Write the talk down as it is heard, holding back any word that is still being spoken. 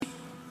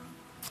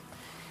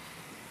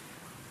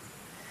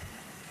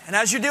And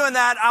as you're doing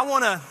that, I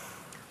want to,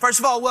 first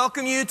of all,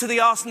 welcome you to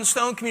the Austin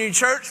Stone Community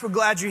Church. We're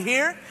glad you're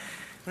here.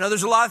 I know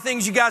there's a lot of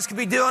things you guys could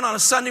be doing on a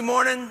Sunday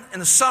morning in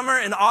the summer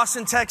in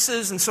Austin,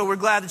 Texas, and so we're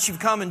glad that you've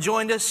come and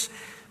joined us.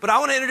 But I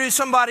want to introduce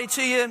somebody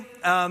to you.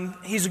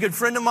 He's a good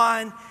friend of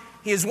mine.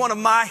 He is one of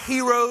my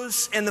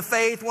heroes in the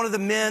faith, one of the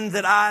men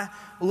that I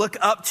look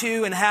up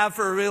to and have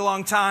for a really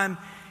long time.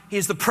 He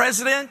is the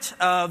president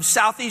of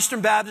Southeastern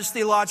Baptist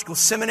Theological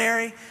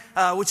Seminary,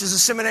 which is a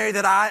seminary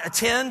that I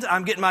attend.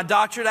 I'm getting my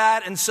doctorate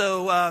at, and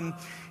so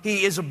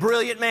he is a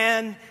brilliant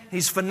man.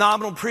 He's a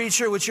phenomenal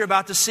preacher, which you're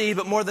about to see,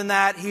 but more than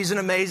that, he's an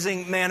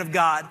amazing man of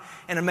God,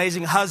 an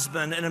amazing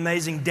husband, an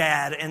amazing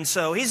dad. And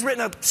so he's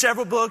written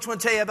several books. I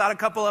want to tell you about a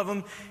couple of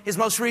them. His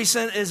most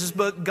recent is his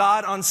book,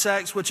 God on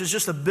Sex, which is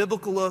just a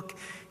biblical look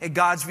at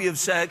God's view of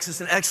sex.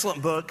 It's an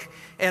excellent book.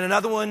 And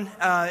another one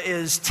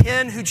is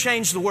 10 Who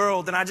Changed the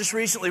World. And I just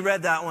recently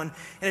read that one.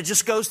 And it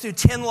just goes through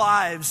 10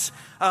 lives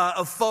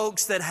of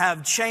folks that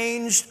have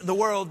changed the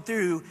world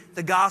through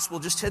the gospel.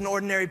 Just 10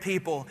 ordinary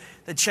people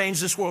that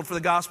changed this world for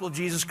the gospel of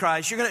Jesus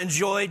Christ. You're going to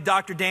enjoy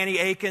Dr. Danny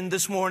Akin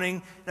this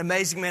morning, an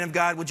amazing man of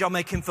God. Would y'all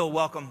make him feel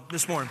welcome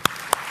this morning?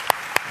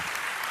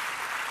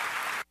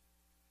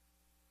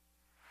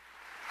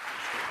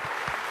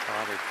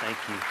 Father, thank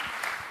you.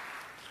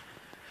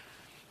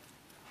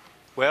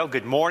 Well,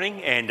 good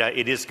morning, and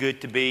it is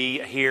good to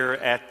be here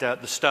at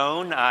the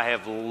Stone. I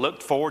have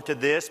looked forward to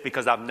this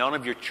because I've known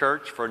of your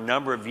church for a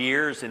number of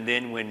years, and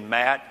then when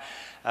Matt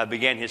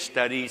began his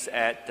studies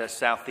at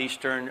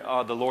Southeastern,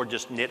 the Lord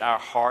just knit our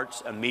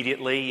hearts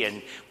immediately,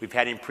 and we've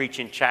had him preach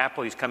in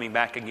chapel. He's coming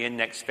back again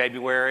next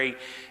February,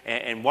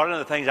 and one of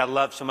the things I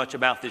love so much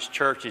about this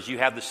church is you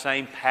have the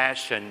same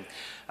passion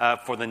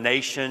for the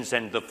nations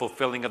and the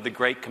fulfilling of the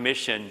Great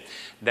Commission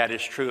that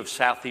is true of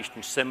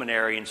Southeastern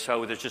Seminary, and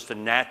so there's just a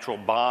natural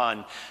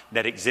bond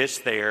that exists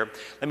there.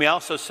 Let me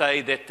also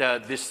say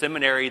that this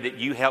seminary that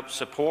you help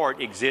support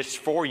exists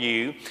for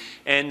you,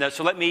 and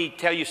so let me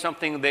tell you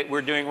something that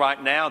we're doing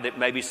right now that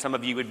maybe some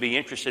of you would be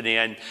interested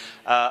in.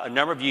 A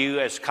number of you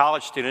as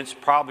college students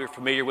probably are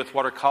familiar with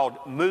what are called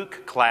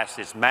MOOC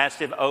classes,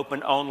 Massive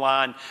Open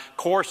Online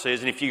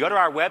Courses, and if you go to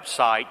our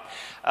website,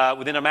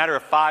 within a matter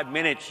of 5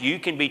 minutes, you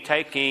can be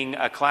taking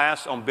a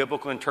class on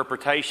biblical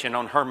interpretation,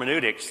 on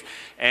hermeneutics.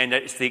 And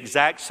it's the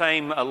exact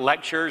same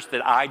lectures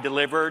that I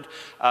delivered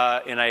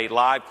in a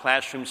live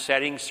classroom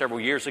setting several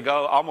years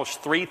ago.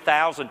 Almost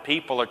 3,000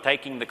 people are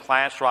taking the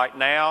class right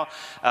now.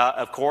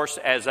 Of course,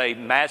 as a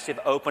massive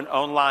open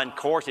online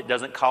course, it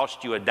doesn't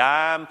cost you a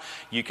dime.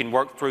 You can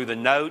work through the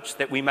notes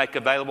that we make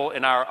available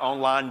in our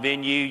online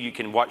venue. You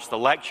can watch the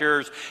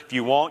lectures. If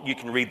you want, you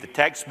can read the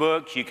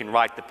textbooks. You can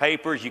write the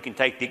papers. You can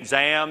take the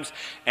exams.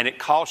 And it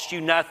costs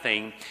you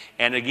nothing.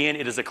 And again,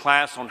 it is a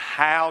class on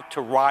how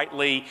to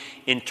rightly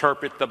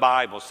interpret the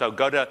Bible. So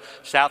go to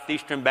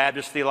Southeastern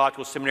Baptist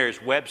Theological Seminary's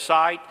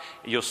website.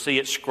 You'll see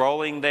it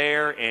scrolling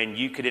there, and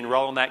you could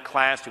enroll in that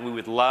class, and we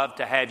would love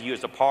to have you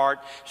as a part.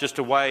 It's just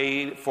a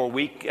way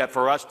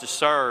for us to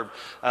serve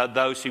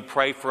those who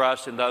pray for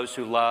us and those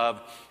who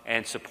love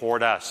and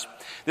support us.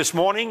 This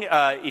morning,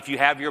 if you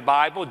have your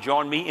Bible,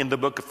 join me in the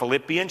book of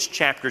Philippians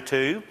chapter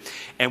 2.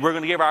 And we're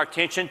going to give our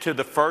attention to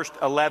the first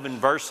 11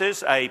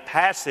 verses, a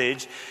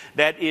passage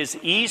that is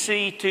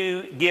easy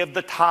to give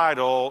the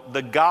title,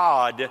 The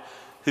God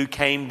Who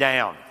Came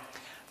Down.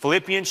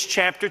 Philippians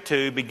chapter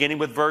 2, beginning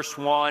with verse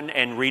 1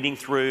 and reading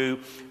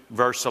through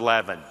verse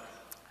 11.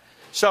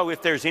 So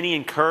if there's any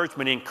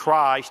encouragement in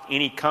Christ,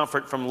 any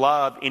comfort from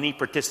love, any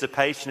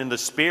participation in the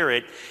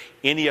Spirit,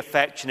 any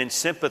affection and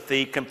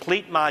sympathy,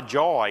 complete my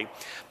joy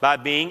by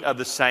being of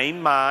the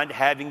same mind,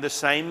 having the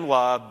same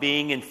love,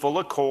 being in full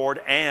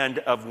accord and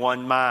of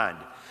one mind.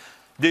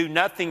 Do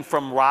nothing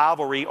from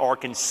rivalry or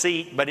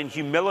conceit, but in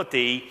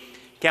humility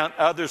count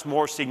others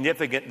more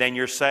significant than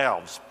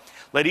yourselves.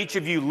 Let each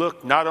of you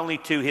look not only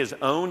to his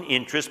own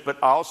interest,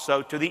 but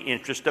also to the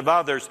interest of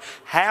others.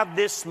 Have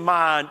this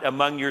mind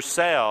among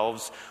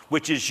yourselves,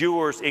 which is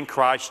yours in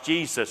Christ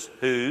Jesus,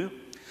 who,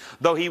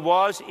 though he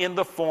was in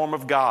the form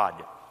of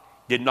God,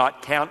 did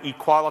not count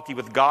equality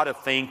with God a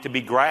thing to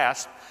be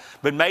grasped,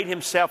 but made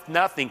himself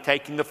nothing,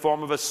 taking the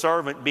form of a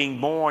servant,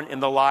 being born in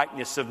the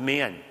likeness of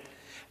men.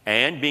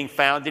 And being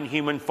found in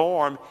human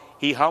form,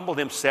 he humbled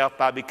himself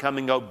by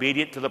becoming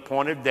obedient to the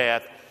point of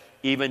death,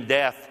 even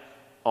death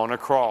on a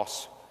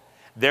cross.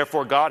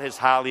 Therefore God has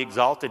highly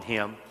exalted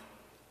him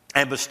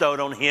and bestowed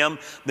on him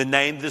the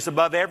name that is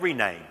above every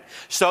name,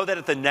 so that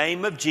at the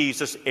name of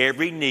Jesus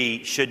every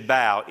knee should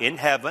bow in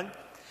heaven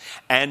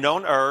and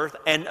on earth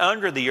and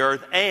under the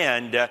earth,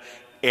 and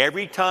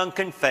every tongue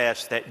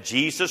confess that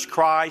Jesus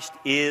Christ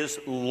is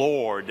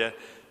Lord,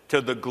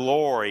 to the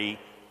glory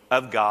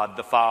of God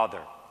the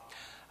Father.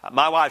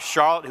 My wife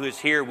Charlotte, who is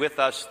here with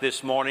us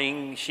this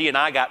morning, she and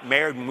I got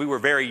married when we were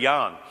very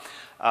young.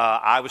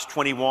 I was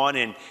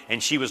 21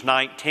 and she was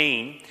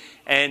 19.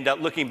 And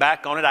looking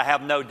back on it, I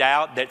have no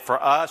doubt that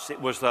for us it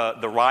was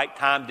the right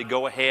time to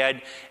go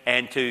ahead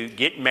and to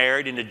get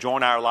married and to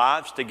join our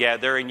lives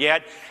together. And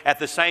yet, at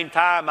the same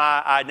time,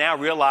 I now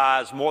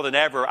realize more than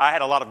ever, I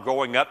had a lot of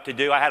growing up to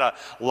do. I had a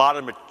lot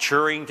of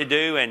maturing to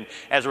do. And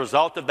as a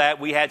result of that,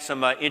 we had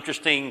some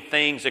interesting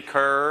things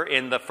occur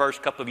in the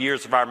first couple of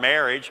years of our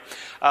marriage.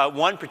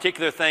 One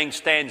particular thing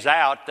stands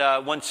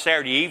out. One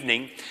Saturday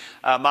evening,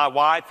 my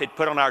wife had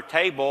put on our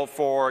table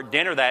for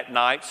dinner that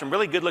night some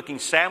really good-looking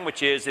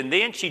sandwiches, and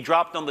then she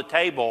dropped on the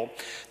table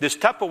this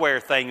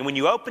Tupperware thing. And when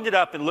you opened it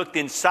up and looked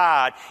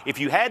inside, if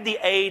you had the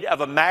aid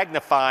of a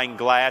magnifying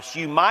glass,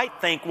 you might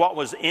think what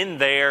was in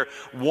there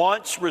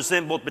once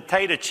resembled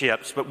potato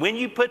chips. But when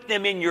you put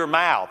them in your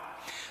mouth,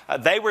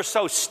 they were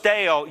so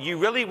stale, you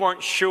really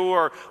weren't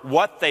sure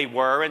what they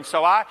were. And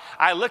so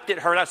I looked at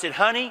her and I said,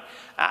 "Honey,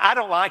 I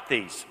don't like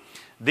these.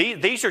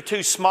 These are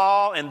too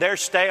small and they're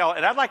stale,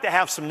 and I'd like to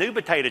have some new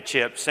potato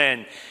chips."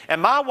 And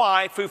my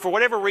wife, who for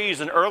whatever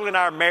reason early in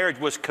our marriage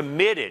was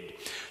committed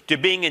to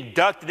being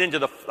inducted into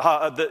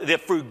the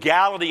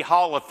Frugality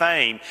Hall of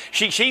Fame,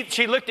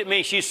 she looked at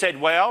me. She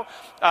said, "Well,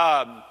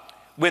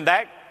 when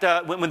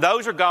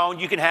those are gone,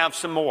 you can have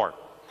some more."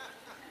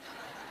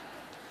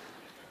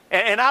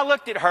 And I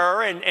looked at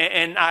her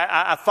and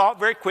I thought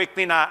very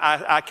quickly, and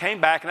I came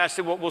back and I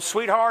said, "Well,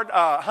 sweetheart,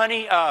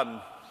 honey."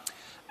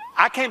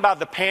 I came by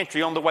the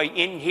pantry on the way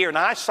in here, and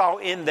I saw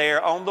in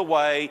there on the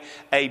way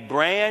a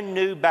brand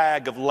new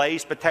bag of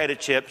Lay's potato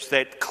chips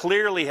that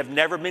clearly have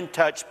never been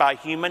touched by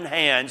human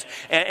hands,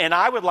 and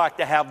I would like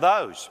to have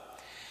those.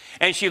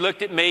 And she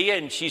looked at me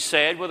and she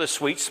said with a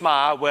sweet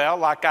smile, "Well,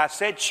 like I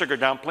said, sugar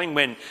dumpling,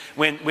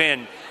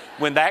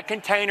 when that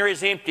container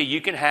is empty, you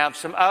can have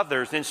some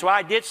others." And so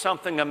I did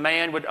something a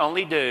man would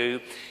only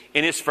do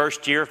in his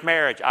first year of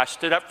marriage. I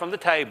stood up from the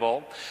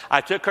table,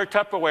 I took her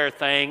Tupperware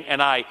thing, and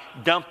I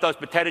dumped those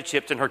potato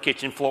chips in her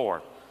kitchen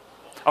floor.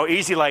 Oh,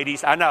 easy,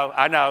 ladies. I know.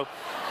 I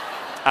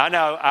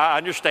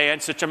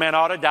understand. Such a man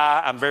ought to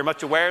die. I'm very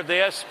much aware of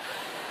this.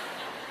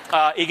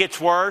 It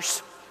gets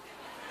worse.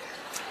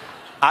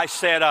 I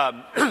said,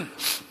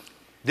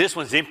 "This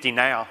one's empty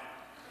now.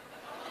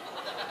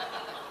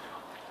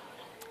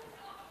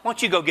 Why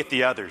don't you go get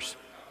the others?"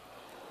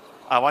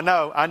 Oh, I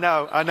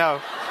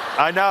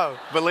know.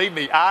 Believe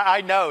me,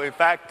 I know. In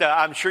fact,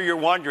 I'm sure you're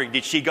wondering,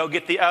 did she go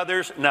get the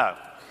others? No.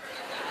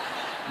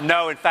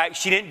 No, in fact,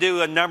 she didn't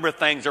do a number of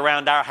things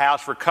around our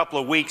house for a couple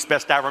of weeks,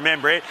 best I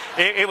remember.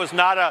 It was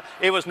not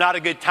a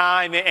good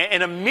time.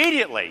 And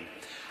immediately,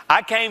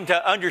 I came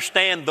to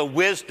understand the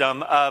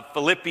wisdom of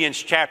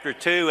Philippians chapter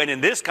 2. And in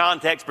this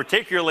context,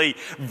 particularly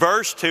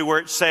verse 2, where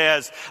it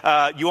says,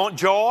 you want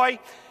joy?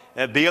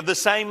 Be of the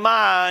same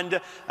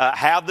mind,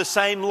 have the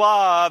same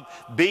love,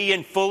 be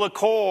in full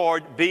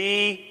accord,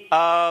 be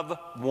of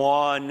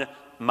one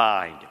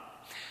mind.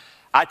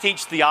 I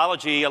teach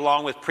theology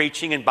along with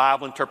preaching and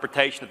Bible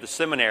interpretation at the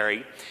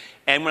seminary.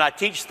 And when I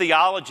teach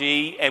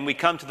theology and we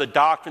come to the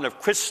doctrine of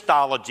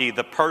Christology,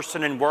 the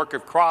person and work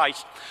of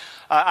Christ,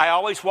 I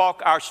always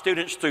walk our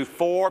students through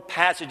 4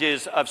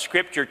 passages of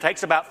Scripture. It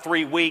takes about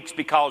 3 weeks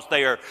because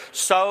they are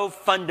so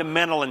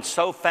fundamental and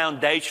so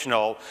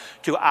foundational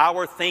to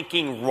our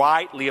thinking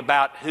rightly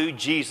about who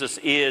Jesus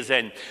is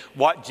and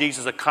what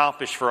Jesus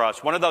accomplished for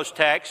us. One of those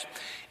texts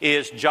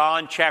is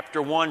John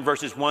chapter 1,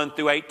 verses 1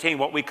 through 18,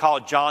 what we call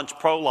John's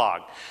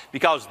prologue.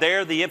 Because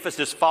there the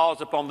emphasis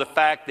falls upon the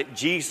fact that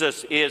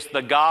Jesus is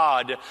the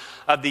God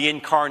of the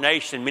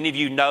incarnation. Many of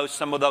you know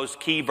some of those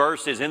key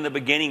verses. In the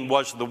beginning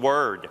was the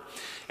Word,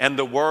 and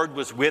the Word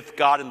was with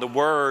God, and the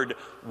Word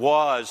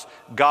was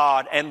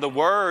God. And the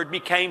Word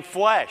became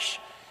flesh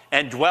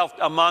and dwelt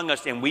among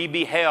us, and we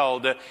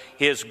beheld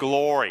His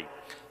glory.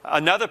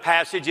 Another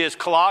passage is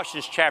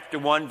Colossians chapter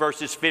 1,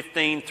 verses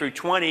 15 through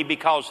 20,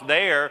 because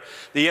there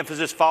the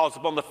emphasis falls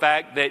upon the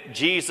fact that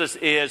Jesus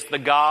is the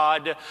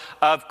God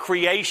of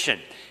creation.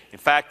 In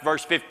fact,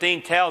 verse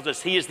 15 tells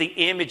us He is the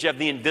image of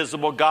the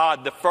invisible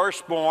God, the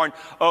firstborn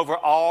over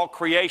all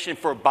creation.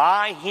 For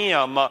by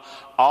Him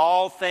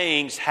all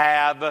things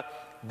have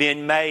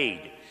been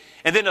made.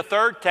 And then the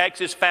third text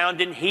is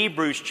found in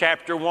Hebrews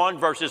chapter 1,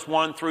 verses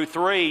 1 through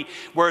 3,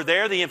 where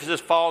there the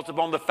emphasis falls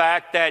upon the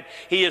fact that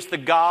He is the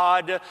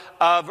God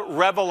of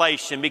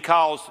revelation,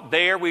 because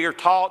there we are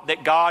taught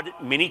that God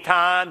many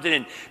times and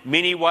in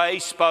many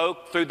ways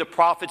spoke through the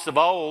prophets of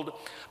old.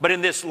 But in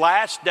this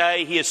last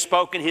day, He has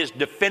spoken His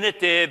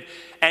definitive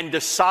and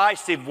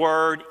decisive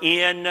word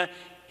in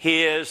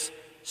His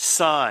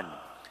Son.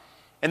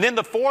 And then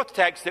the fourth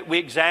text that we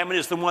examine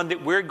is the one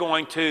that we're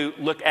going to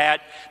look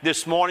at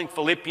this morning,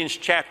 Philippians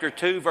chapter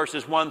 2,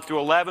 verses 1 through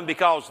 11,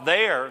 because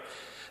there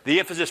the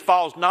emphasis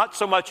falls not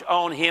so much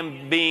on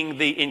Him being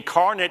the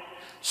incarnate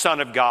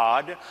Son of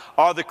God,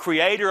 or the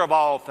creator of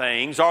all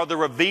things, or the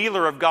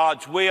revealer of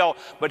God's will,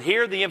 but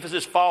here the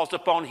emphasis falls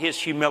upon His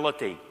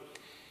humility.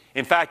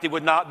 In fact, it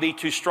would not be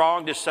too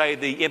strong to say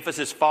the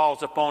emphasis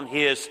falls upon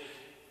His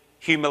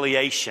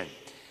humiliation.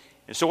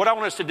 And so what I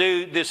want us to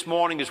do this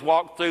morning is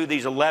walk through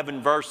these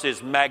 11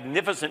 verses,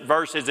 magnificent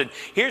verses, and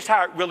here's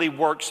how it really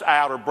works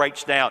out or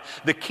breaks down.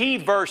 The key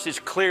verse is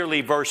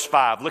clearly verse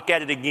 5. Look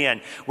at it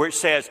again, where it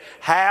says,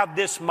 have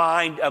this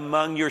mind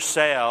among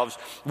yourselves,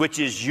 which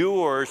is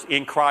yours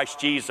in Christ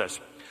Jesus.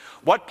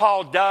 What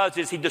Paul does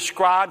is he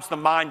describes the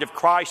mind of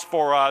Christ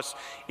for us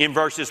in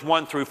verses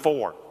 1 through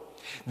 4.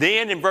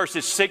 Then in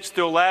verses 6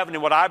 through 11,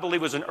 in what I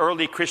believe was an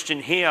early Christian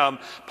hymn,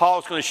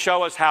 Paul's going to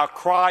show us how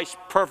Christ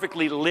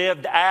perfectly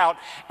lived out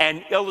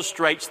and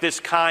illustrates this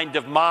kind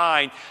of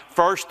mind,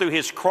 first through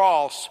his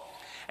cross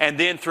and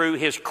then through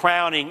his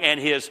crowning and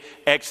his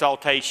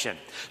exaltation.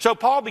 So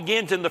Paul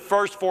begins in the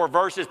first 4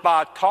 verses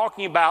by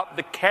talking about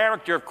the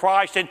character of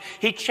Christ, and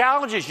he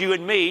challenges you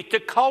and me to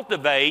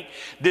cultivate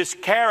this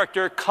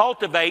character,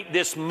 cultivate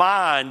this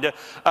mind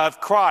of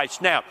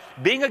Christ. Now,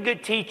 being a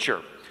good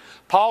teacher,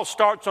 Paul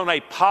starts on a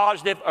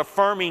positive,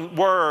 affirming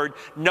word,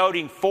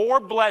 noting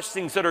 4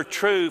 blessings that are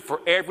true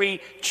for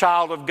every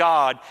child of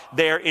God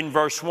there in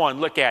verse 1.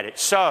 Look at it.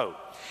 So,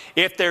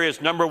 if there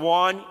is, number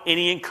 1,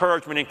 any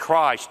encouragement in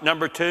Christ.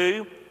 Number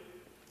 2,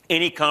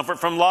 any comfort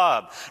from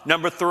love.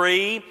 Number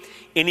 3,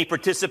 any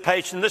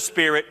participation in the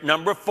Spirit.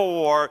 Number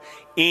 4,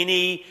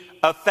 any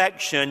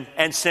affection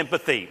and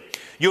sympathy.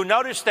 You'll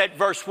notice that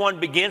verse 1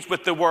 begins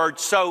with the word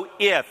so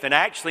if, and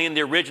actually in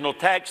the original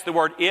text the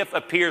word if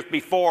appears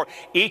before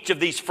each of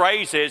these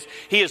phrases.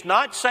 He is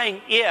not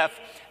saying if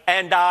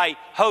and I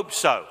hope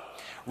so.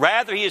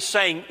 Rather, he is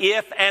saying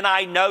if and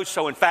I know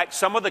so. In fact,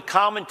 some of the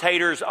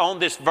commentators on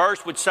this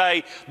verse would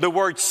say the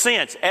word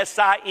since,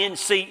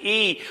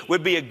 S-I-N-C-E,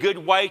 would be a good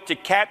way to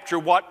capture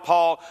what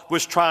Paul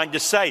was trying to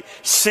say.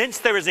 Since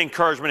there is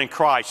encouragement in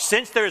Christ,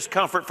 since there is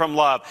comfort from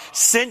love,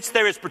 since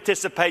there is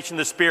participation in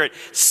the Spirit,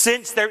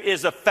 since there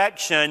is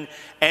affection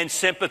and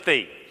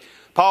sympathy.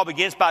 Paul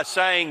begins by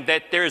saying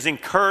that there is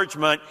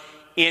encouragement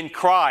in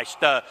Christ.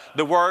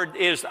 The word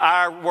is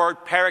our word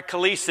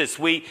paraklesis.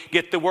 We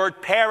get the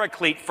word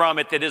paraclete from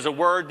it. That is a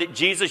word that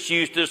Jesus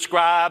used to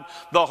describe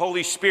the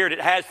Holy Spirit.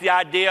 It has the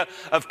idea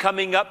of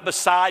coming up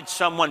beside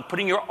someone,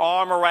 putting your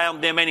arm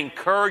around them and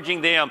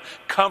encouraging them,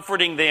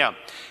 comforting them.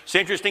 It's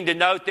interesting to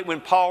note that when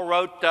Paul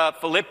wrote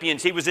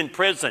Philippians, he was in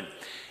prison.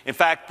 In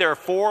fact, there are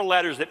 4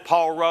 letters that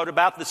Paul wrote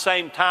about the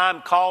same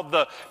time called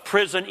the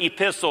prison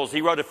epistles.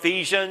 He wrote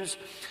Ephesians,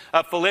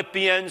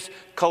 Philippians,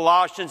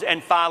 Colossians,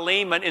 and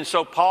Philemon. And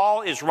so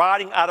Paul is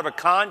writing out of a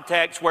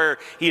context where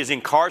he is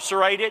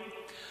incarcerated.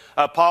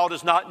 Paul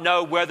does not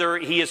know whether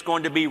he is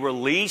going to be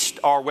released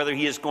or whether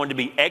he is going to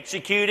be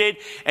executed.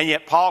 And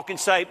yet Paul can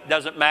say,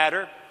 doesn't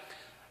matter.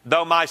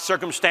 Though my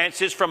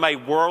circumstances from a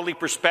worldly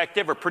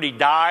perspective are pretty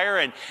dire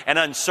and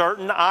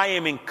uncertain, I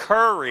am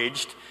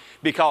encouraged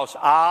because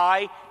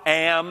I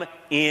am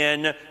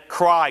in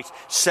Christ.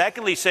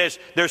 Secondly, he says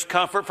there's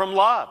comfort from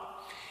love.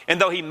 And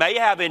though he may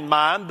have in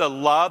mind the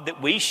love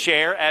that we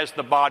share as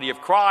the body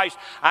of Christ,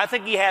 I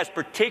think he has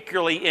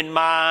particularly in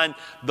mind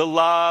the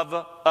love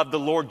of the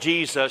Lord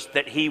Jesus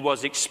that he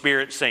was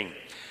experiencing.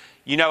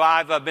 You know,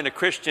 I've been a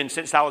Christian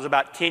since I was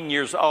about 10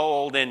 years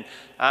old, and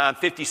I'm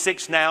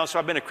 56 now, so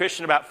I've been a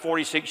Christian about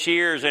 46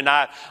 years, and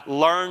I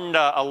learned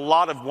a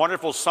lot of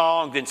wonderful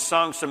songs and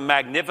sung some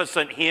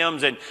magnificent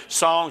hymns and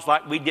songs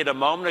like we did a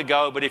moment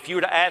ago. But if you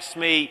were to ask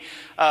me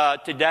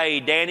today,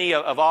 Danny,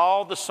 of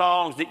all the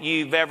songs that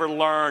you've ever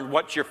learned,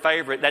 what's your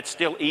favorite? That's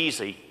still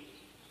easy.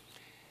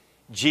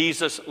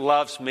 Jesus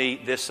loves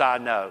me, this I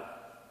know,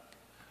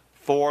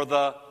 for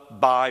the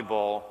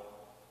Bible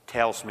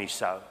tells me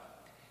so.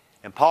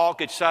 And Paul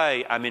could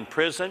say, I'm in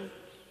prison,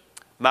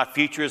 my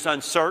future is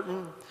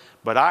uncertain,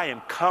 but I am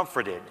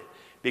comforted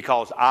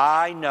because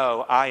I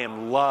know I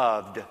am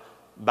loved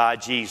by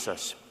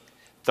Jesus.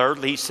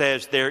 Thirdly, he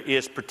says there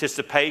is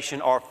participation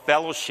or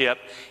fellowship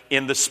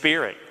in the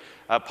Spirit.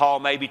 Paul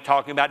may be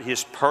talking about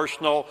his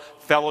personal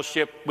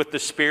fellowship with the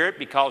Spirit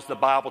because the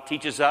Bible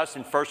teaches us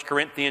in 1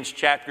 Corinthians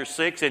chapter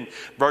 6 and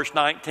verse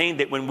 19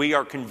 that when we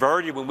are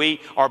converted, when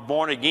we are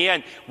born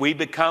again, we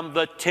become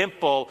the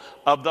temple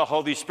of the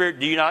Holy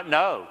Spirit. Do you not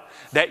know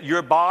that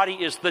your body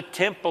is the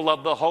temple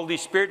of the Holy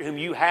Spirit whom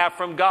you have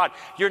from God?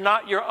 You're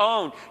not your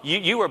own.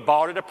 You were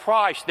bought at a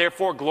price.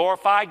 Therefore,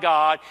 glorify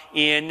God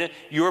in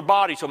your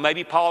body. So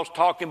maybe Paul's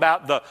talking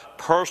about the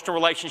personal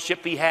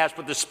relationship he has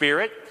with the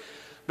Spirit.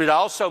 But it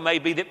also may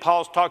be that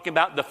Paul's talking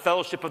about the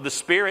fellowship of the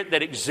Spirit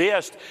that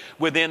exists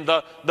within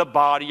the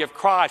body of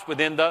Christ,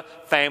 within the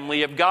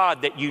family of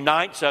God that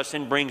unites us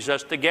and brings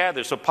us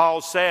together. So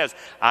Paul says,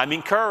 I'm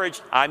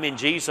encouraged, I'm in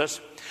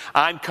Jesus.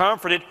 I'm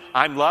comforted,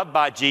 I'm loved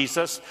by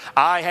Jesus.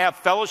 I have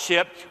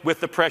fellowship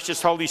with the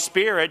precious Holy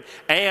Spirit,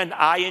 and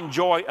I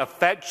enjoy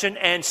affection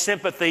and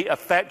sympathy,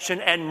 affection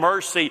and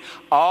mercy.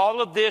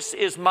 All of this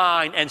is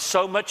mine and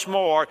so much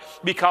more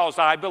because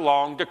I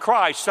belong to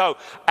Christ. So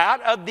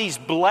out of these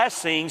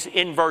blessings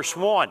in verse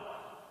 1,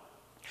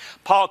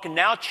 Paul can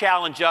now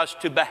challenge us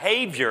to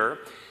behavior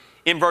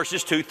in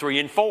verses 2, 3,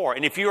 and 4.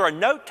 And if you're a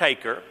note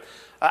taker,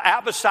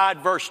 out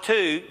beside verse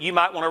 2, you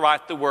might want to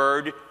write the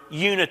word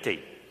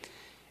unity.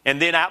 And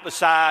then out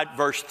beside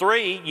verse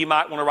 3, you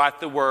might want to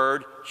write the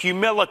word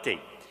humility.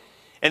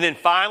 And then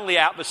finally,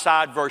 out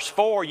beside verse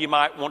 4, you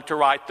might want to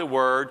write the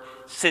word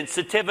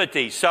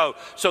sensitivity. So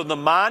the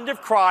mind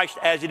of Christ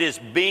as it is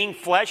being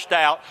fleshed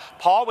out,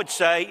 Paul would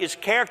say, is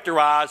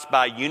characterized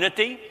by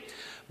unity,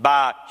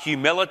 by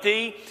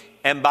humility,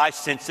 and by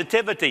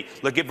sensitivity.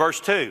 Look at verse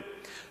 2.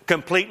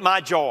 Complete my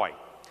joy.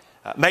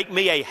 Make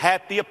me a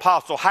happy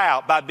apostle.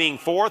 How? By being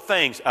four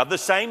things: of the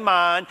same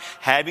mind,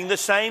 having the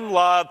same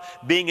love,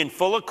 being in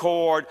full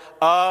accord,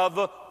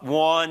 of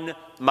one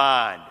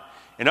mind.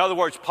 In other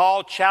words,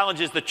 Paul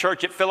challenges the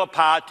church at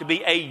Philippi to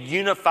be a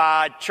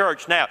unified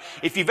church. Now,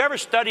 if you've ever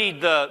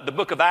studied the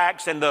book of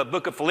Acts and the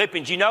book of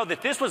Philippians, you know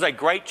that this was a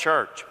great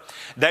church.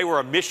 They were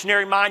a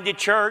missionary-minded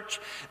church.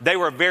 They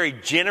were a very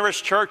generous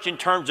church in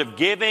terms of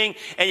giving.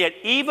 And yet,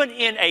 even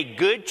in a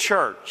good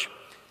church,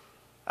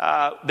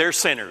 they're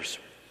sinners.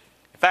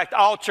 In fact,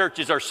 all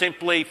churches are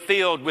simply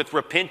filled with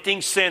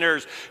repenting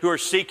sinners who are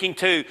seeking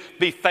to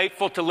be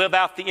faithful to live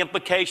out the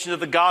implications of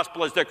the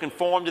gospel as they're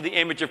conformed to the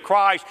image of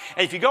Christ.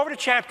 And if you go over to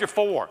chapter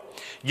 4,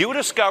 you will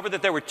discover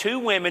that there were two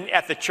women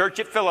at the church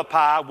at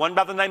Philippi, one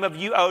by the name of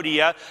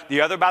Euodia,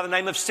 the other by the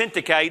name of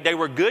Syntyche. They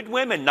were good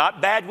women,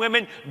 not bad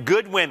women,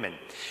 good women.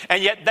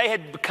 And yet they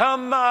had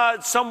become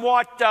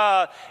somewhat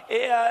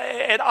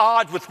at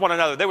odds with one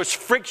another. There was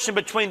friction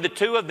between the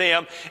two of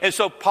them. And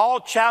so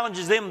Paul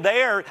challenges them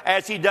there,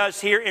 as he does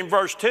here in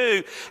verse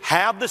 2,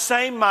 have the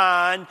same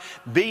mind,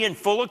 be in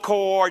full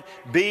accord,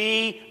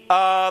 be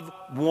of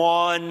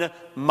one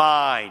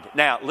mind.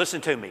 Now,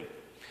 listen to me.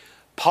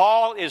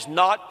 Paul is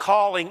not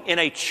calling in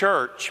a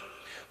church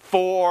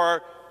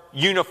for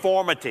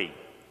uniformity.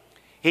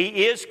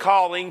 He is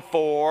calling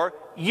for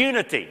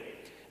unity.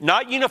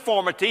 Not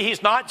uniformity.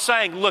 He's not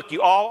saying, look,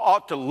 you all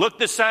ought to look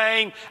the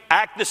same,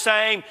 act the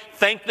same,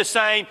 think the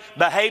same,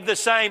 behave the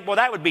same. Well,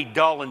 that would be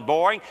dull and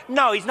boring.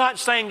 No, he's not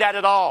saying that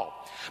at all.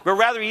 But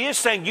rather he is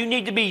saying you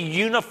need to be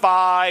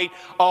unified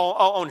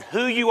on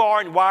who you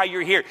are and why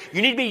you're here.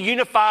 You need to be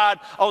unified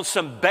on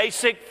some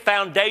basic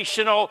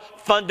foundational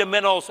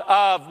fundamentals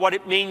of what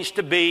it means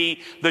to be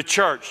the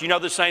church. You know,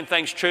 the same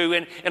thing's true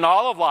in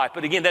all of life.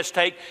 But again, let's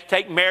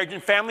take marriage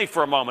and family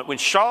for a moment. When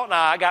Charlotte and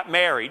I got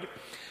married,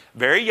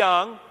 very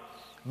young,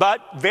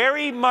 but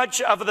very much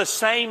of the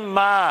same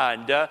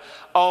mind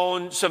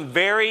on some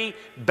very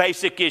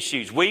basic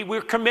issues.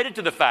 We're committed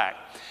to the fact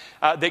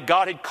that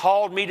God had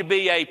called me to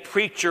be a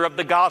preacher of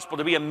the gospel,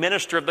 to be a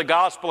minister of the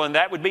gospel, and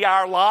that would be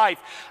our life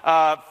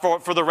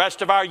for the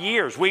rest of our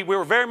years. We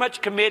were very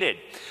much committed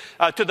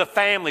to the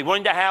family,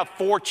 wanting to have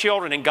 4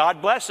 children, and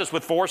God blessed us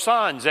with 4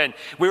 sons, and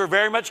we were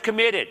very much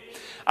committed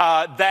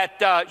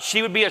that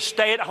she would be a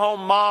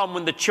stay-at-home mom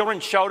when the children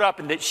showed up,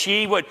 and that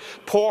she would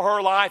pour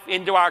her life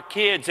into our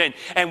kids,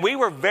 and we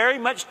were very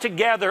much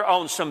together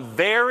on some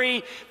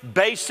very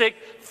basic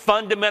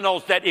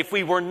fundamentals that if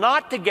we were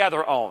not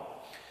together on,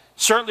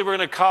 certainly we're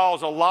going to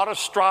cause a lot of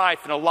strife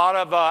and a lot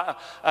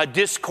of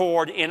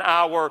discord in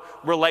our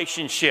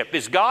relationship.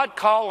 Is God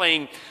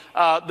calling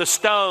the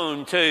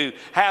Stone to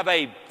have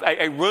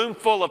a room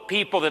full of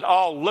people that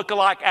all look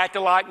alike, act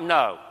alike?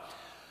 No.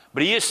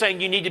 But he is saying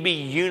you need to be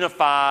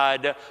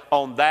unified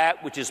on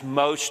that which is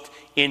most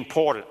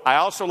important. I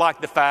also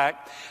like the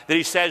fact that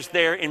he says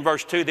there in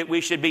verse 2 that we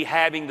should be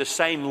having the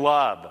same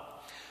love.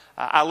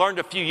 I learned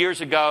a few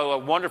years ago a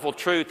wonderful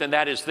truth, and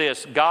that is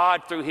this: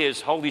 God, through his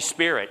Holy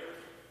Spirit,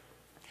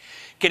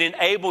 can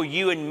enable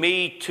you and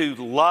me to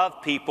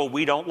love people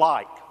we don't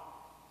like.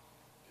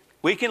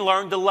 We can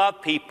learn to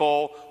love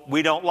people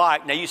we don't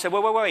like. Now you say,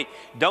 wait.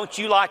 Don't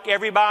you like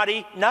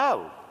everybody?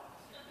 No,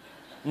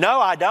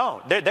 I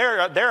don't.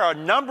 There are a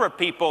number of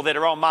people that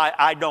are on my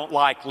I don't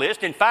like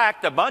list. In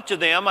fact, a bunch of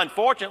them,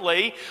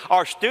 unfortunately,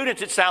 are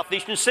students at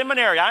Southeastern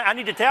Seminary. I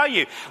need to tell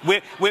you,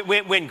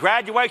 when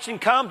graduation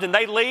comes and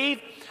they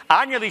leave,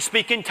 I nearly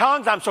speak in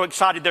tongues. I'm so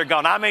excited they're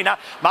gone.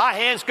 My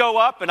hands go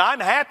up and I'm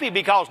happy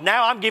because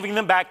now I'm giving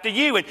them back to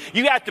you and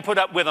you have to put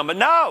up with them. But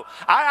no,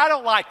 I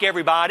don't like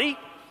everybody.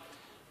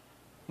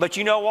 But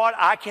you know what?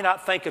 I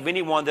cannot think of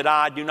anyone that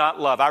I do not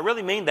love. I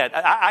really mean that.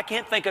 I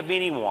can't think of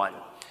anyone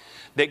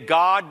that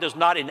God does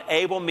not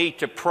enable me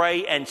to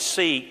pray and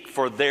seek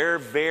for their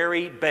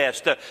very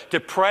best, to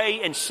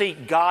pray and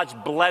seek God's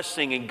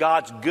blessing and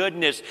God's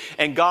goodness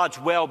and God's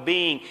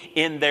well-being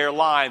in their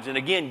lives. And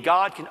again,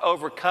 God can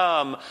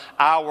overcome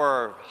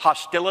our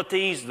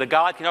hostilities,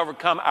 God can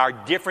overcome our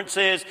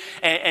differences,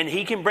 and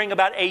he can bring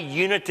about a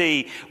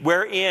unity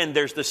wherein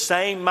there's the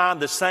same mind,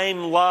 the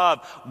same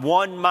love,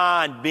 one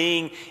mind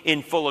being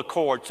in full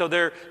accord. So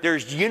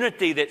there's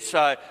unity that's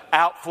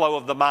outflow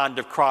of the mind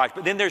of Christ.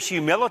 But then there's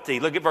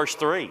humility. Look at verse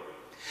 3.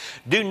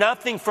 Do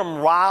nothing from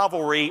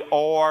rivalry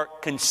or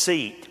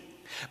conceit,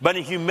 but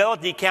in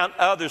humility count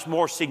others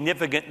more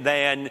significant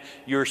than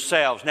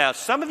yourselves. Now,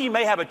 some of you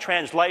may have a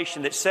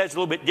translation that says a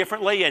little bit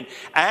differently, and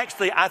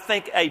actually I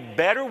think a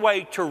better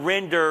way to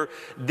render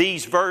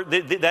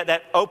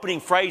that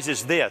opening phrase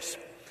is this: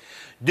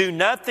 do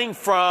nothing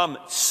from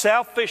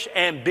selfish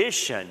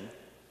ambition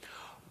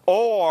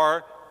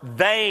or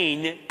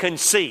vain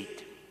conceit.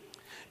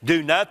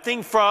 Do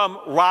nothing from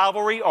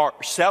rivalry or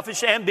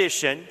selfish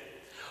ambition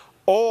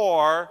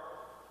or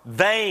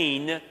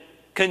vain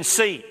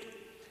conceit.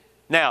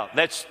 Now,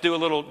 let's do a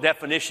little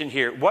definition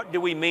here. What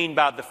do we mean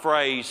by the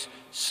phrase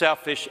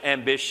selfish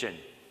ambition?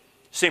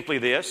 Simply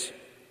this: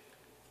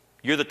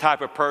 you're the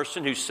type of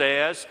person who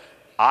says,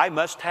 I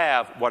must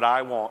have what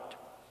I want.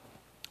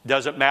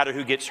 Doesn't matter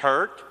who gets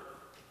hurt.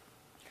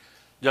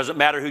 Doesn't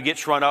matter who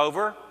gets run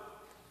over.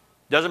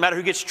 Doesn't matter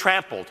who gets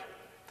trampled.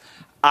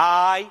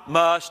 I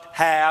must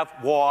have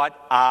what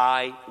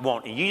I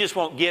want. And you just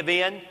won't give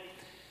in.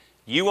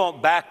 You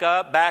won't back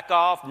up, back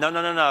off.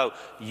 No.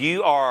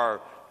 You are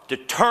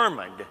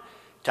determined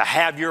to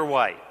have your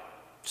way.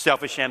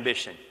 Selfish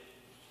ambition.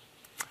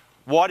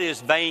 What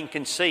is vain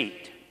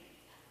conceit?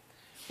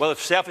 Well, if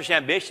selfish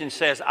ambition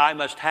says I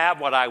must have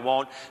what I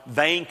want,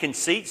 vain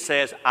conceit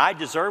says I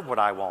deserve what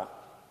I want.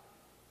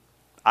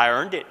 I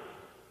earned it.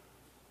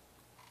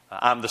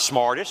 I'm the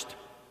smartest.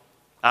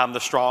 I'm the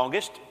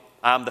strongest.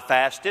 I'm the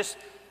fastest.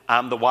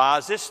 I'm the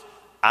wisest.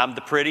 I'm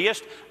the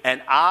prettiest.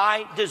 And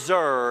I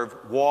deserve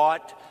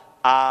what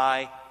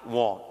I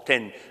want.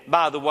 And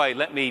by the way,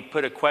 let me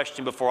put a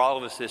question before all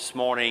of us this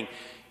morning.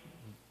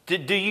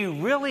 Do you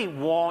really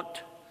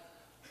want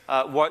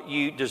what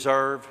you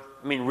deserve?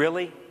 I mean,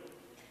 really?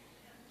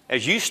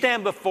 As you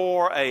stand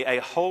before a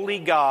holy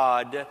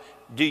God,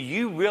 do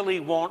you really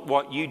want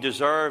what you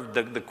deserve?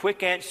 The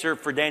quick answer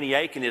for Danny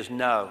Akin is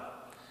no.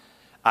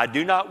 I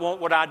do not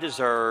want what I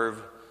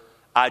deserve.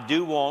 I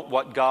do want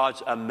what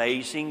God's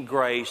amazing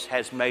grace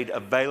has made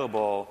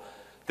available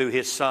through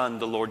His Son,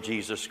 the Lord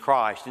Jesus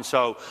Christ. And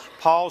so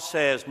Paul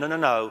says,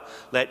 no.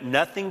 Let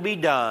nothing be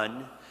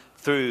done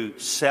through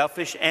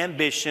selfish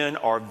ambition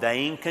or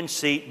vain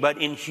conceit,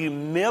 but in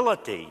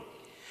humility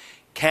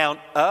count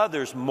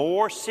others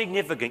more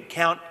significant,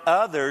 count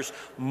others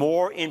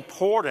more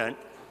important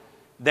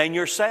than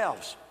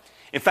yourselves.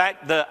 In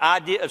fact, the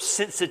idea of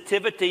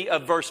sensitivity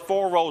of verse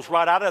 4 rolls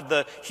right out of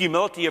the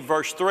humility of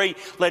verse 3.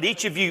 Let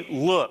each of you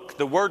look.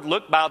 The word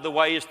look, by the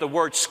way, is the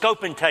word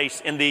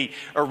scopentais in the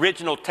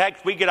original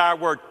text. We get our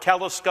word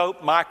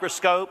telescope,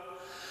 microscope.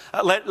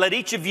 Let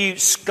each of you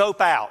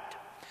scope out.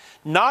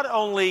 Not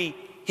only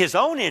his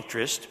own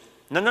interest,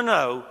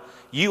 no.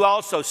 You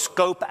also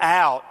scope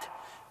out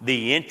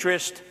the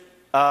interest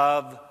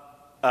of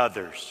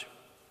others.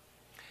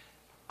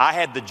 I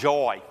had the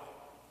joy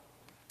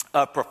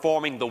of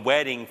performing the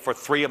wedding for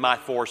 3 of my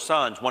 4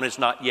 sons. One is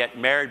not yet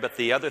married, but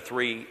the other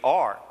 3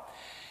 are.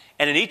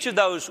 And in each of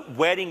those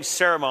wedding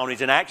ceremonies,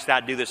 and actually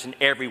I do this in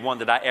every one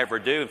that I ever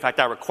do. In fact,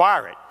 I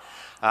require it.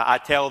 I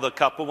tell the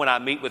couple when I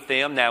meet with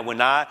them, now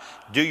when I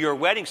do your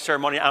wedding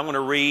ceremony, I'm going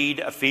to read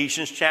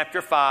Ephesians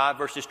chapter 5,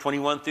 verses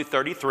 21 through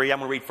 33. I'm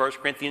going to read 1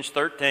 Corinthians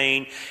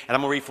 13, and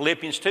I'm going to read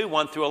Philippians 2,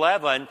 1 through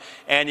 11.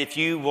 And if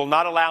you will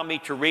not allow me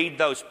to read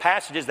those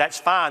passages, that's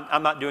fine.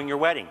 I'm not doing your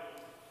wedding.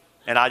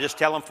 And I just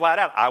tell them flat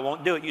out, I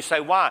won't do it. You say,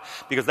 why?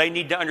 Because they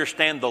need to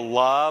understand the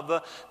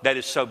love that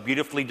is so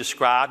beautifully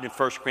described in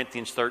 1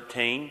 Corinthians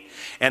 13.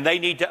 And they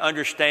need to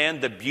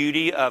understand the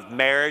beauty of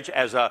marriage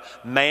as a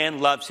man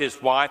loves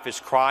his wife as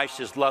Christ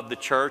has loved the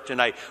church, and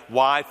a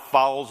wife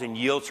follows and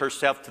yields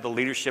herself to the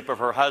leadership of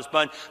her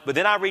husband. But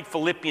then I read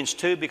Philippians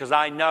 2 because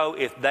I know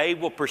if they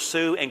will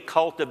pursue and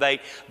cultivate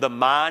the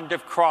mind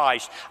of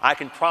Christ, I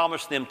can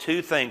promise them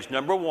 2 things.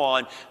 Number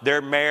 1,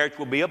 their marriage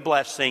will be a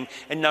blessing.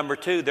 And number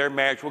 2, their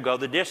marriage will go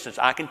the distance.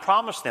 I can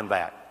promise them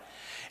that.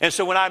 And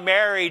so when I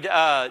married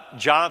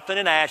Jonathan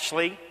and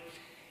Ashley,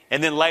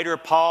 and then later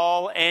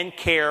Paul and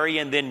Carrie,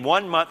 and then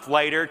 1 month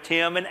later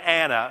Tim and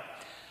Anna,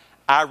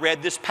 I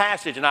read this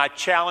passage and I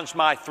challenged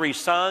my 3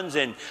 sons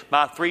and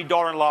my 3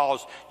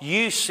 daughter-in-laws.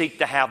 You seek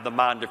to have the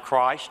mind of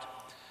Christ.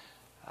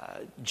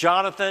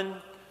 Jonathan,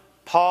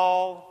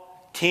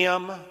 Paul,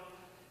 Tim,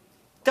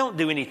 don't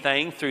do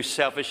anything through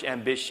selfish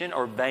ambition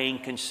or vain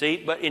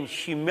conceit, but in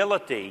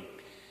humility,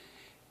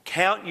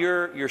 count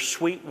your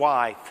sweet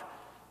wife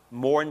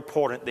more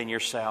important than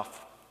yourself.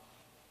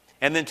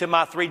 And then to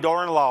my 3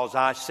 daughter-in-laws,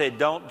 I said,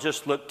 don't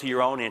just look to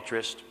your own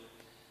interest.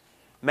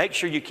 Make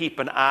sure you keep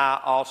an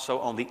eye also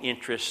on the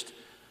interest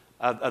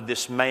of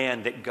this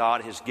man that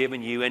God has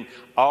given you. And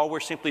all we're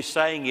simply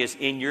saying is,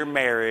 in your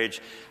marriage,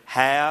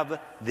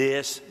 have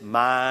this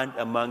mind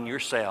among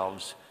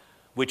yourselves,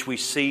 which we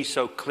see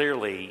so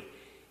clearly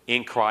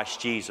in Christ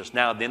Jesus.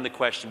 Now, then the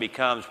question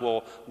becomes,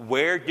 well,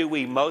 where do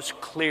we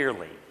most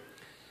clearly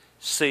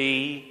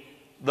see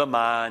the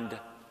mind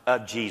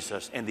of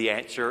Jesus? And the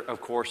answer,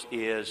 of course,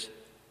 is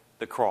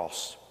the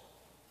cross.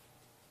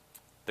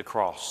 The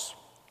cross.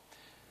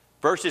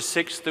 Verses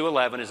 6 through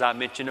 11, as I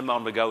mentioned a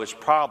moment ago, is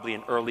probably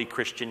an early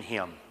Christian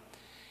hymn.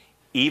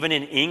 Even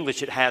in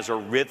English, it has a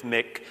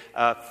rhythmic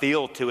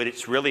feel to it.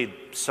 It's really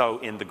so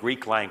in the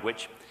Greek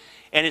language.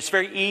 And it's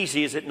very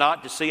easy, is it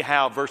not, to see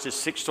how verses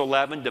 6 to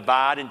 11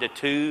 divide into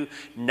 2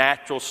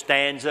 natural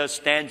stanzas.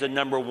 Stanza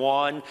number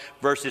 1,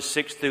 verses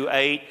 6 through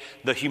 8,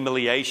 the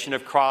humiliation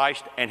of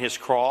Christ and His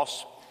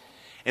cross.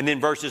 And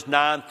then verses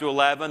 9 through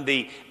 11,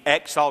 the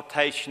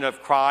exaltation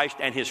of Christ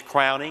and His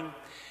crowning.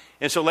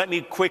 And so let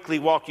me quickly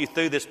walk you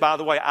through this. By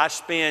the way, I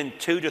spend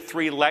 2 to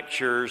 3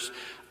 lectures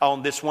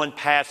on this one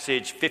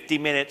passage, 50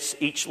 minutes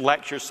each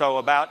lecture, so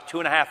about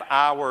 2.5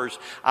 hours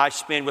I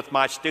spend with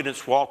my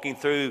students walking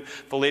through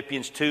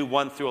Philippians 2,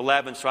 1 through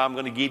 11. So I'm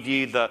going to give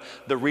you the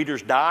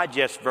Reader's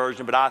Digest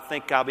version, but I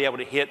think I'll be able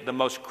to hit the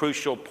most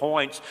crucial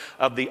points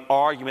of the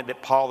argument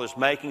that Paul is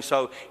making.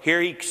 So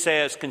here he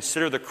says,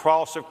 consider the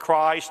cross of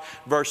Christ,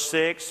 verse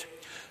 6,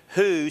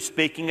 who,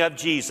 speaking of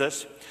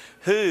Jesus,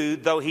 who,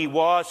 though he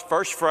was,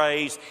 first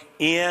phrase,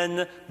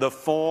 in the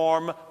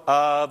form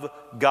of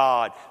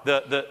God.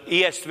 The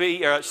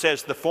ESV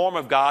says the form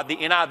of God. The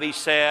NIV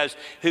says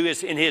who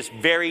is in his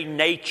very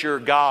nature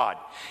God.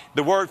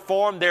 The word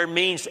form there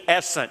means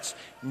essence,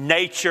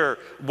 nature,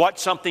 what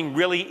something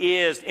really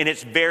is in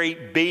its very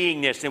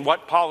beingness. And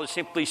what Paul is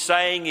simply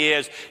saying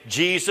is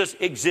Jesus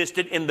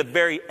existed in the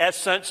very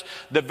essence,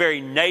 the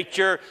very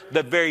nature,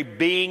 the very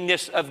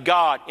beingness of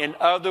God. In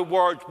other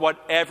words,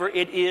 whatever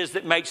it is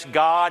that makes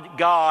God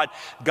God,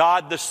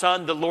 God the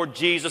Son, the Lord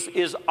Jesus,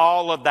 is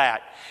all of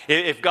that.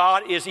 If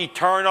God is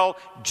eternal,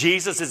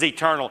 Jesus is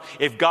eternal.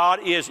 If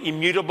God is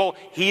immutable,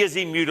 He is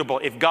immutable.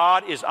 If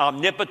God is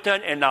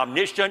omnipotent and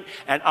omniscient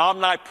and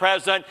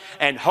omnipresent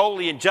and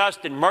holy and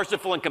just and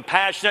merciful and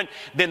compassionate,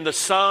 then the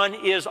Son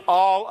is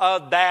all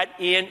of that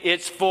in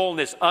its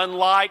fullness.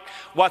 Unlike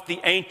what the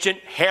ancient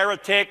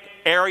heretic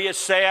Arius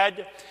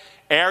said.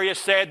 Arius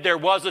said there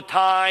was a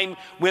time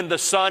when the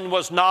Son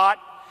was not.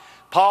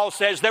 Paul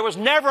says there was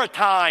never a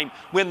time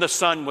when the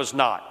Son was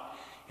not.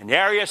 And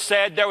Arius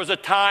said there was a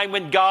time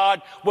when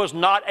God was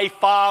not a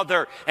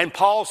father. And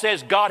Paul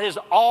says God has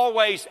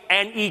always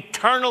and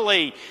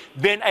eternally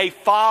been a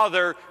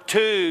father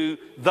to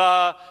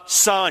the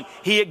Son.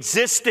 He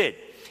existed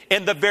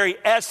in the very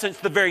essence,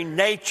 the very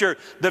nature,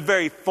 the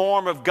very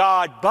form of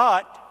God.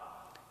 But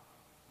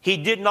He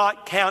did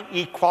not count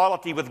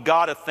equality with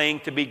God a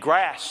thing to be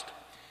grasped.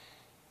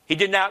 He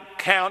did not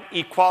count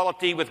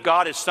equality with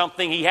God as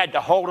something He had to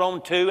hold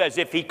on to as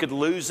if He could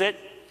lose it.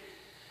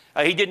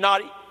 He did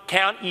not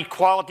count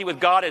equality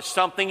with God as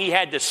something He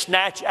had to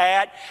snatch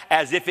at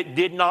as if it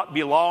did not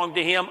belong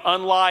to Him.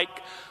 Unlike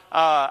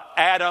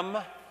Adam,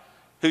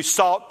 who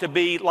sought to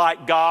be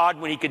like God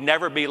when he could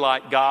never be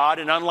like God.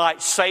 And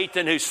unlike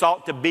Satan, who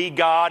sought to be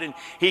God and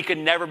he could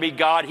never be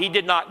God, he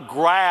did not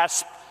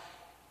grasp,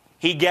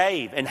 he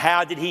gave. And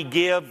how did He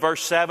give?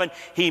 Verse 7,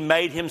 He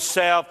made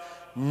Himself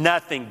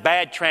nothing.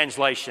 Bad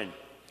translation.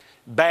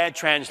 Bad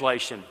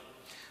translation.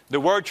 The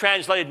word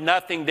translated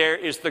nothing there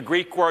is the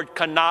Greek word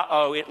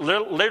kanao. It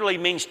literally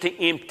means to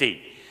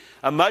empty.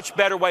 A much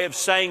better way of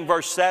saying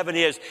verse 7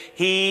 is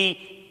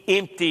He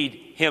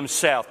emptied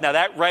Himself. Now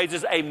that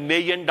raises a $1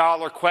 million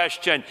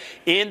question.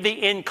 In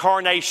the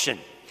incarnation,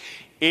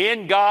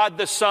 in God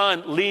the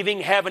Son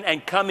leaving heaven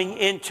and coming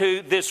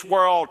into this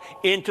world,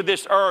 into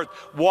this earth,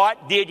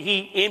 what did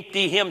He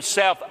empty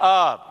Himself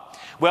of?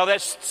 Well,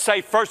 let's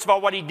say, first of all,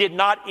 what He did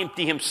not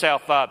empty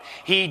Himself of.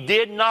 He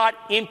did not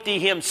empty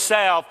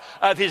Himself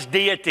of His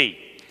deity.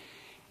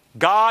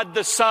 God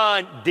the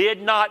Son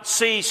did not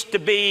cease to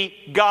be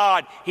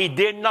God. He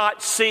did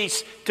not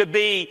cease to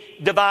be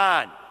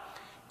divine.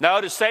 Now,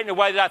 to say it in a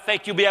way that I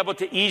think you'll be able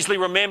to easily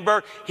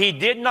remember, He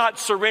did not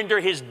surrender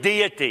His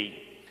deity,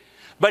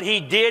 but He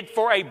did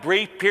for a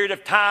brief period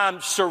of time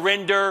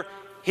surrender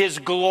His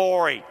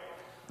glory.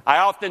 I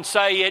often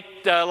say it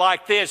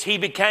like this. He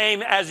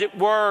became, as it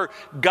were,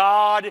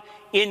 God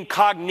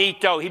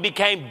incognito. He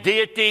became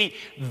deity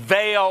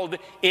veiled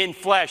in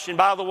flesh. And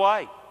by the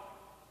way,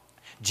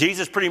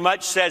 Jesus pretty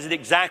much says it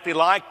exactly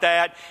like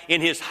that in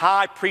His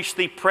high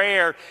priestly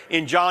prayer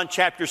in John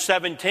chapter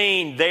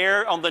 17.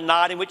 There on the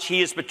night in which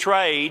He is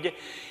betrayed,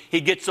 He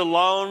gets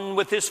alone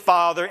with His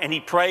Father and He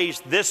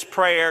prays this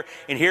prayer.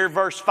 And here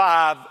verse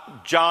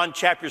 5, John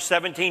chapter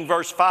 17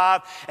 verse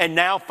 5. And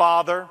now,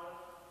 Father,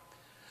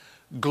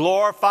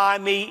 glorify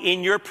me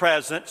in your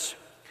presence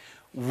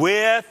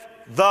with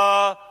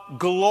the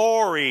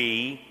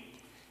glory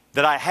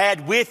that I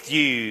had with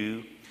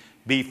you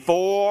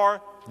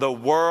before the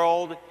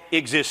world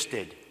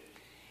existed.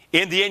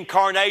 In the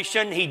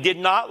incarnation, He did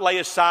not lay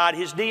aside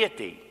His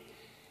deity.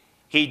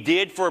 He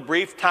did for a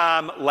brief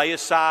time lay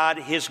aside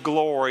His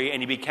glory,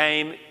 and He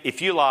became,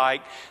 if you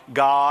like,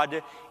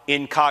 God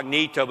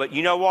incognito. But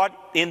you know what?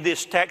 In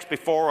this text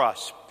before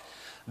us,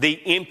 the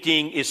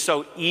emptying is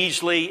so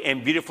easily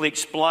and beautifully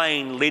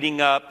explained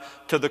leading up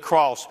to the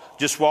cross.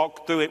 Just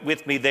walk through it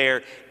with me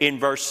there in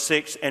verse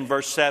 6 and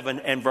verse 7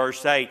 and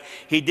verse 8.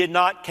 He did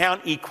not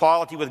count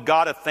equality with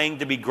God a thing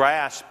to be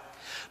grasped,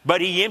 but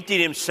He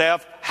emptied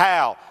Himself.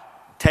 How?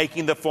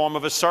 Taking the form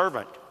of a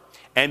servant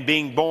and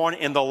being born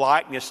in the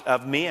likeness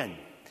of men.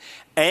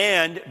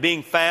 And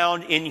being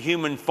found in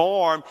human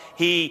form,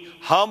 He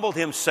humbled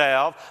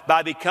Himself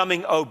by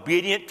becoming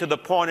obedient to the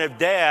point of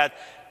death.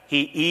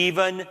 He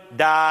even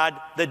died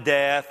the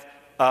death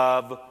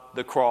of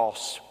the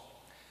cross.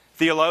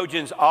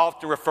 Theologians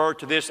often refer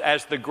to this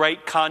as the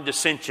great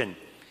condescension.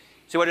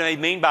 So what do they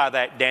mean by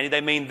that, Danny?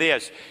 They mean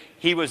this.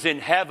 He was in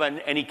heaven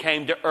and He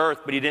came to earth,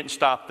 but He didn't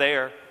stop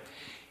there.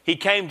 He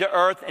came to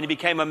earth and He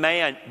became a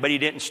man, but He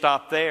didn't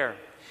stop there.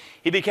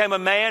 He became a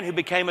man who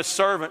became a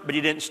servant, but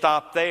he didn't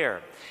stop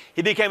there.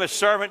 He became a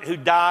servant who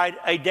died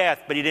a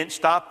death, but he didn't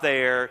stop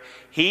there.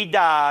 He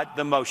died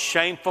the most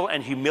shameful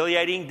and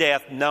humiliating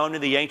death known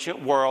in the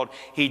ancient world.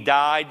 He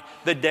died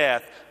the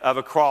death of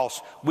a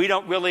cross. We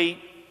don't really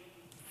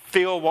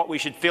feel what we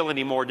should feel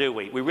anymore, do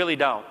we? We really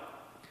don't.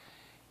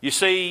 You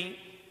see,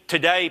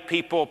 today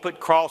people put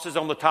crosses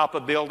on the top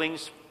of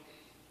buildings.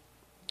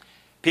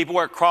 People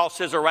wear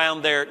crosses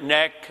around their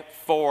neck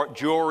for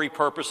jewelry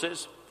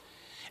purposes.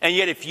 And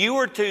yet if you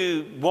were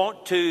to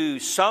want to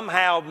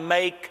somehow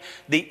make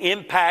the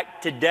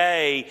impact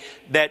today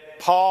that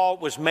Paul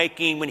was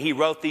making when he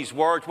wrote these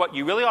words, what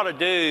you really ought to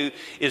do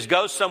is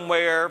go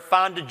somewhere,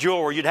 find a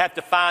jeweler. You'd have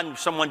to find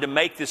someone to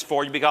make this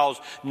for you because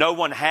no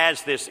one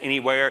has this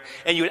anywhere.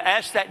 And you would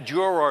ask that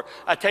jeweler,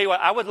 I tell you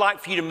what, I would like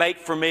for you to make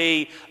for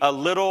me a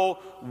little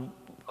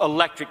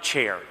electric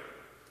chair.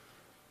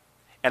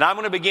 And I'm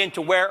going to begin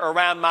to wear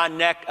around my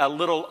neck a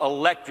little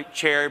electric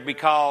chair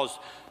because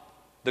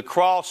the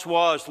cross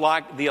was,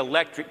 like the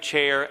electric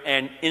chair,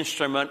 an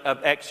instrument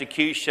of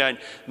execution.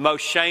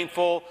 Most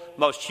shameful,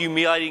 most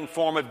humiliating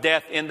form of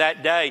death in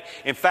that day.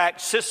 In fact,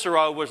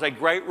 Cicero was a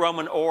great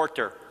Roman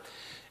orator.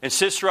 And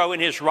Cicero in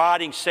his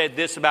writing said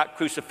this about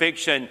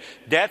crucifixion.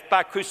 Death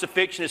by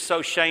crucifixion is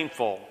so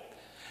shameful.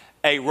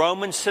 A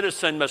Roman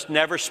citizen must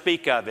never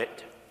speak of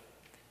it.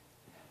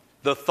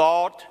 The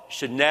thought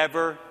should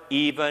never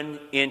even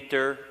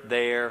enter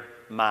their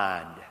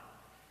mind.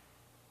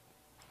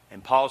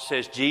 And Paul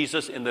says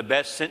Jesus, in the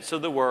best sense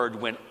of the word,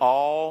 went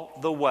all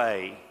the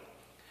way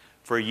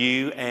for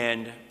you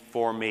and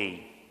for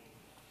me.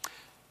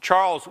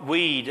 Charles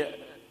Weed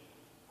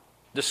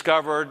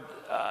discovered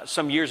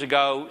some years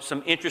ago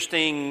some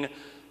interesting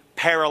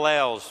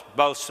parallels,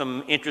 both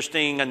some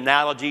interesting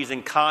analogies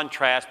and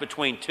contrasts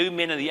between two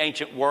men in the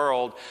ancient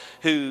world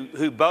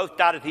who both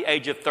died at the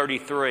age of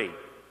 33.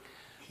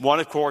 One,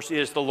 of course,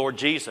 is the Lord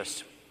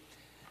Jesus.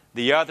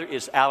 The other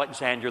is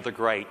Alexander the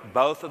Great.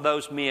 Both of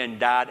those men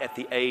died at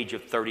the age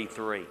of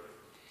 33.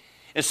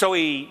 And so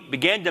he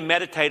began to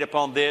meditate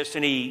upon this,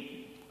 and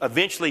he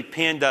eventually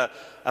penned a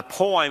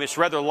poem. It's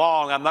rather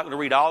long. I'm not going to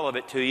read all of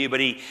it to you,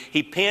 but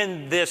he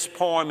penned this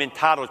poem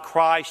entitled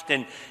Christ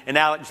and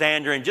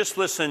Alexander, and just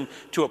listen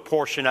to a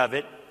portion of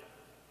it.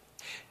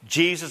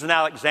 Jesus and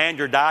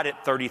Alexander died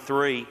at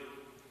 33.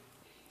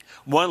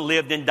 One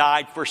lived and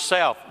died for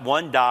self.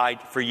 One died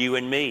for you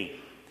and me.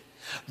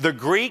 The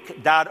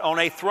Greek died on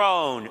a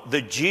throne.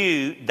 The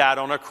Jew died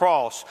on a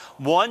cross.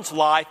 One's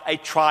life a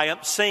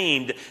triumph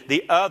seemed,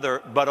 the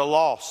other but a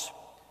loss.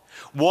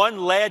 One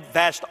led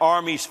vast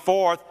armies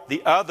forth,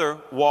 the other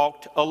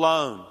walked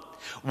alone.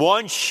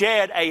 One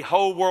shed a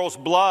whole world's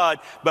blood,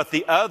 but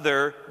the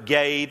other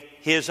gave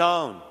his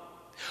own.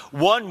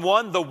 One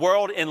won the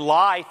world in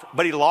life,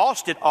 but he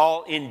lost it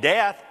all in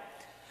death.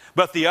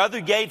 But the other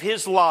gave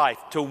his life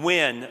to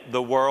win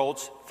the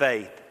world's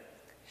faith.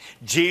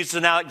 Jesus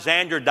and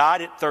Alexander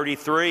died at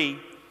 33.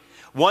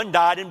 One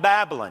died in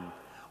Babylon.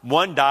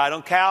 One died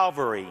on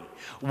Calvary.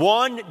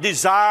 One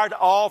desired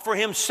all for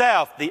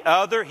himself. The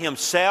other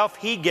himself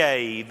he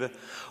gave.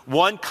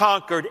 One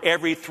conquered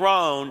every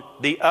throne.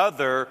 The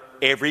other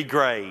every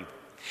grave.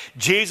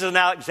 Jesus and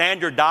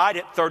Alexander died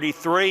at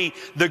 33.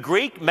 The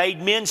Greek made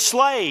men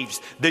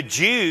slaves. The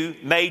Jew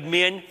made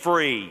men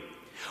free.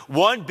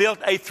 One built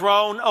a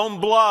throne on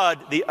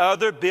blood. The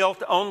other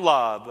built on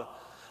love.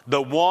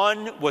 The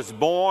one was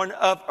born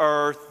of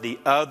earth, the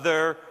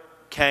other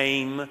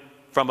came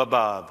from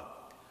above.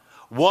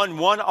 One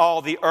won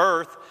all the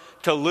earth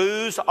to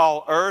lose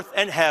all earth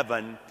and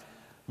heaven,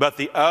 but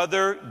the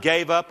other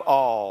gave up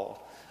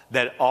all,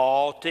 that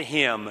all to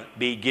him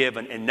be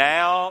given. And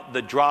now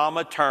the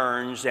drama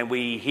turns and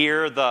we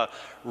hear the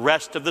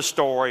rest of the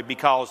story,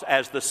 because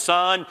as the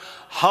Son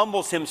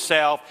humbles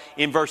himself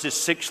in verses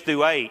 6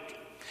 through 8,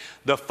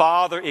 the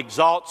Father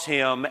exalts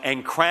him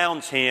and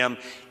crowns him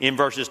in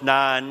verses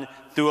 9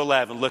 through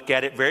 11. Look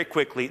at it very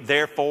quickly.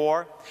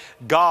 Therefore,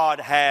 God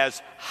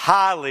has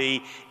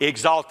highly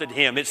exalted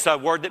him. It's a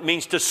word that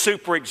means to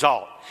super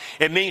exalt.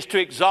 It means to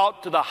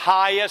exalt to the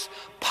highest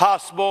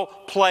possible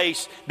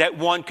place that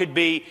one could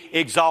be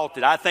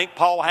exalted. I think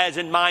Paul has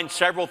in mind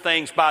several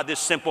things by this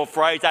simple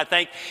phrase. I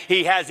think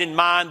he has in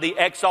mind the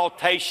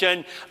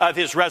exaltation of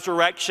his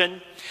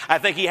resurrection. I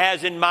think he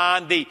has in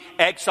mind the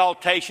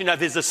exaltation of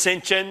his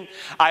ascension.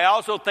 I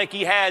also think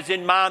he has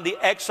in mind the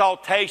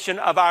exaltation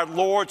of our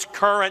Lord's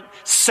current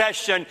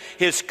session,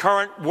 his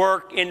current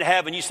work in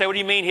heaven. You say, what do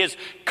you mean his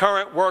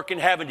current work in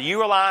heaven? Do you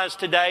realize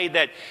today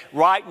that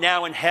right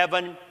now in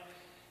heaven,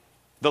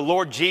 the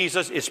Lord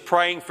Jesus is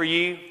praying for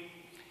you?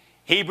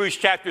 Hebrews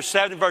chapter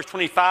 7 verse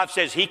 25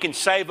 says he can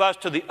save us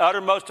to the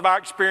uttermost of our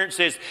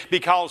experiences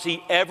because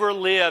he ever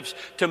lives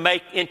to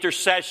make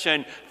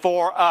intercession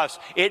for us.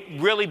 It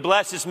really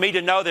blesses me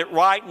to know that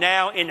right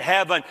now in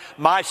heaven,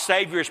 my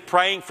Savior is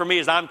praying for me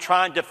as I'm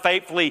trying to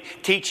faithfully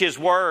teach his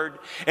word.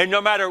 And no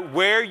matter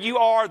where you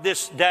are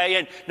this day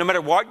and no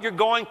matter what you're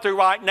going through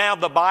right now,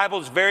 the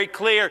Bible is very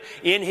clear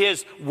in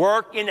his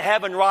work in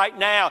heaven right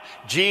now.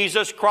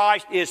 Jesus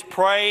Christ is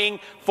praying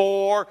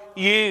for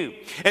you.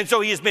 And so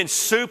he has been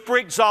super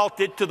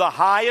exalted to the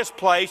highest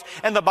place.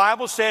 And the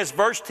Bible says,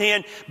 verse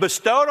 10,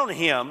 bestowed on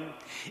him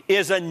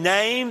is a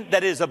name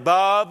that is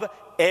above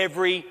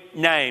every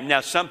name. Now,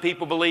 some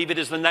people believe it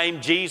is the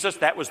name Jesus.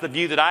 That was the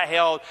view that I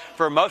held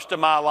for most of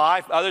my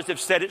life. Others have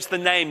said it's the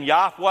name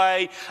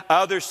Yahweh.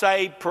 Others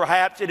say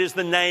perhaps it is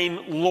the name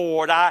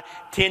Lord. I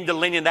tend to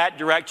lean in that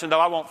direction, though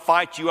I won't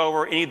fight you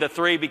over any of the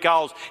three,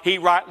 because he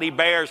rightly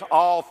bears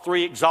all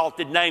three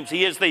exalted names.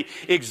 He is the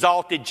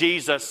exalted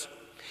Jesus.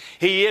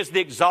 He is the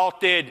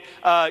exalted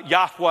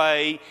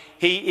Yahweh.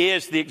 He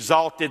is the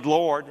exalted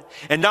Lord.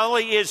 And not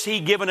only is he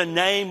given a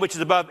name which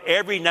is above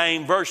every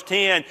name, verse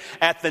 10,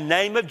 at the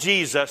name of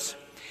Jesus,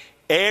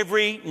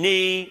 every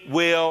knee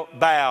will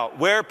bow.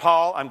 Where,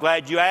 Paul? I'm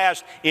glad you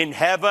asked. In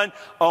heaven,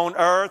 on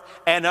earth,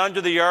 and under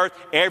the earth,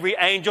 every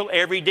angel,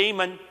 every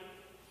demon,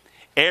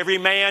 every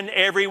man,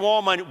 every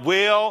woman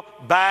will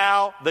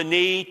bow the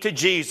knee to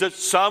Jesus,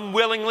 some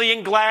willingly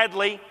and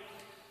gladly.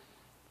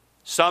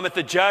 Some at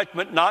the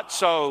judgment not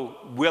so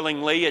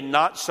willingly and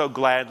not so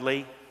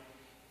gladly.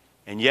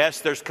 And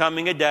yes, there's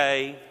coming a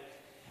day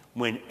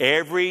when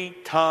every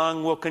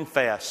tongue will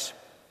confess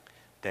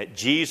that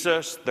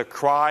Jesus the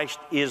Christ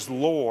is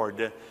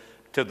Lord,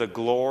 to the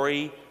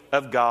glory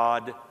of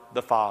God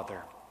the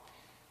Father.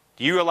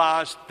 Do you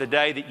realize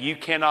today that you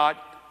cannot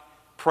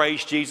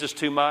praise Jesus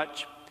too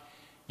much?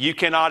 You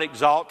cannot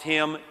exalt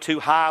him too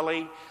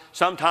highly.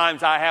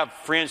 Sometimes I have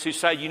friends who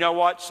say, you know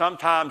what,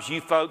 sometimes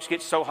you folks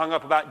get so hung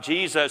up about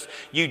Jesus,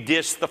 you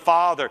diss the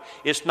Father.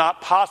 It's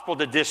not possible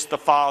to diss the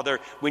Father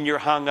when you're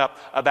hung up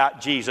about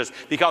Jesus.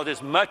 Because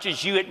as much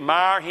as you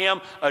admire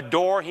him,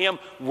 adore him,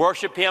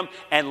 worship him,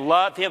 and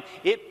love him,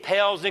 it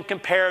pales in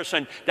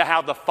comparison to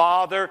how the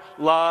Father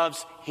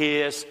loves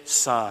his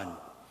Son.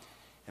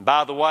 And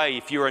by the way,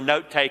 if you're a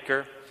note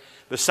taker,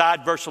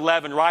 beside verse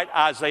 11, write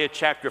Isaiah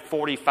chapter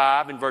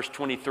 45 and verse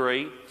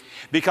 23.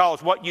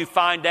 Because what you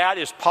find out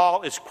is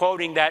Paul is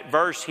quoting that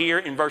verse here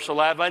in verse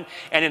 11.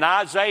 And in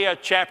Isaiah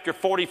chapter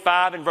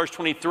 45 and verse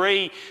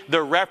 23,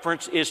 the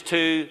reference is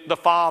to the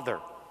Father.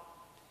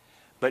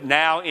 But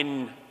now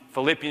in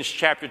Philippians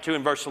chapter 2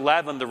 and verse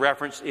 11, the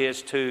reference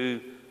is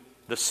to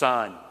the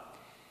Son.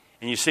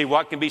 And you see,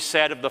 what can be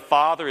said of the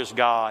Father as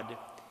God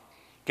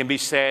can be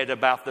said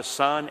about the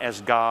Son as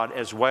God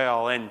as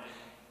well. And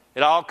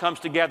it all comes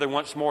together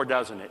once more,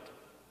 doesn't it?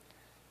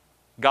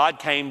 God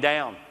came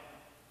down.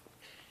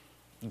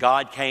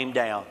 God came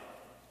down.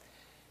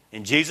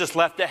 And Jesus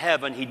left to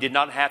heaven. He did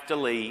not have to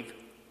leave.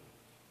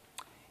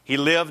 He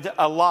lived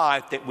a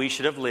life that we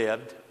should have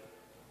lived.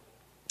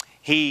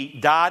 He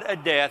died a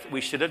death we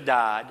should have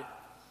died.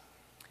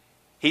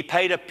 He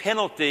paid a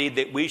penalty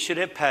that we should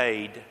have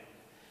paid.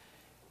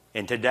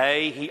 And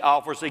today he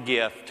offers a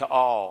gift to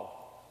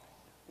all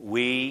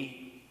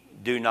we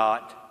do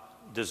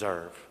not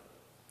deserve.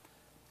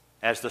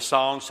 As the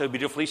song so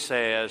beautifully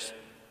says,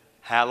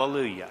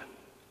 hallelujah.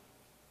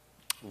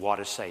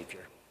 What a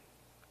Savior.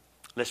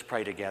 Let's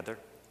pray together.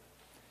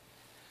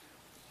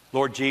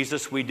 Lord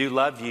Jesus, we do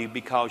love you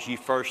because you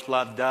first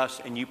loved us,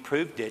 and you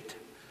proved it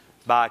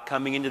by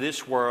coming into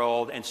this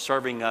world and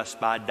serving us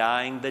by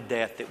dying the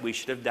death that we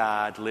should have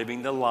died,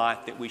 living the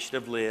life that we should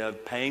have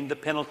lived, paying the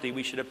penalty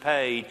we should have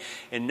paid,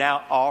 and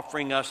now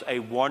offering us a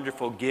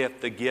wonderful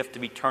gift, the gift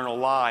of eternal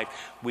life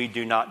we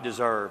do not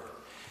deserve.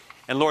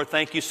 And Lord,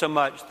 thank you so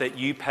much that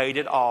you paid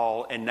it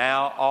all, and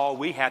now all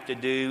we have to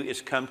do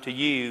is come to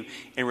you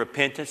in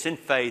repentance and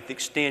faith,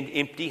 extend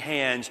empty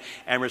hands,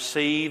 and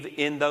receive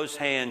in those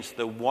hands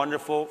the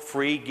wonderful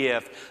free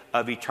gift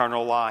of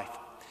eternal life.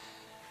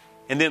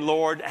 And then,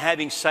 Lord,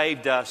 having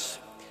saved us,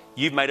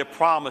 you've made a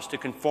promise to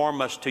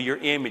conform us to your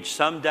image.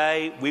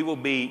 Someday we will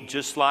be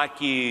just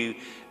like you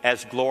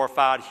as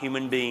glorified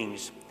human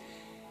beings.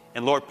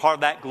 And Lord, part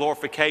of that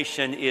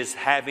glorification is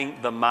having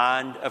the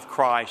mind of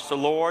Christ. So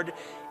Lord,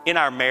 in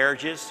our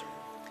marriages,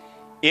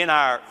 in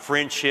our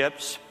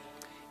friendships,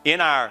 in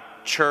our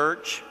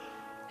church,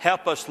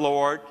 help us,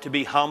 Lord, to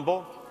be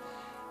humble.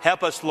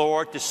 Help us,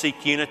 Lord, to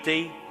seek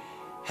unity.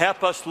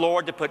 Help us,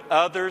 Lord, to put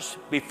others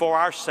before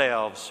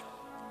ourselves,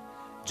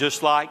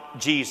 just like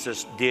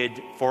Jesus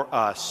did for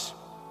us.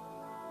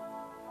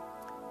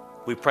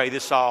 We pray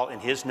this all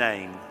in his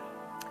name.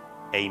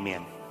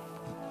 Amen.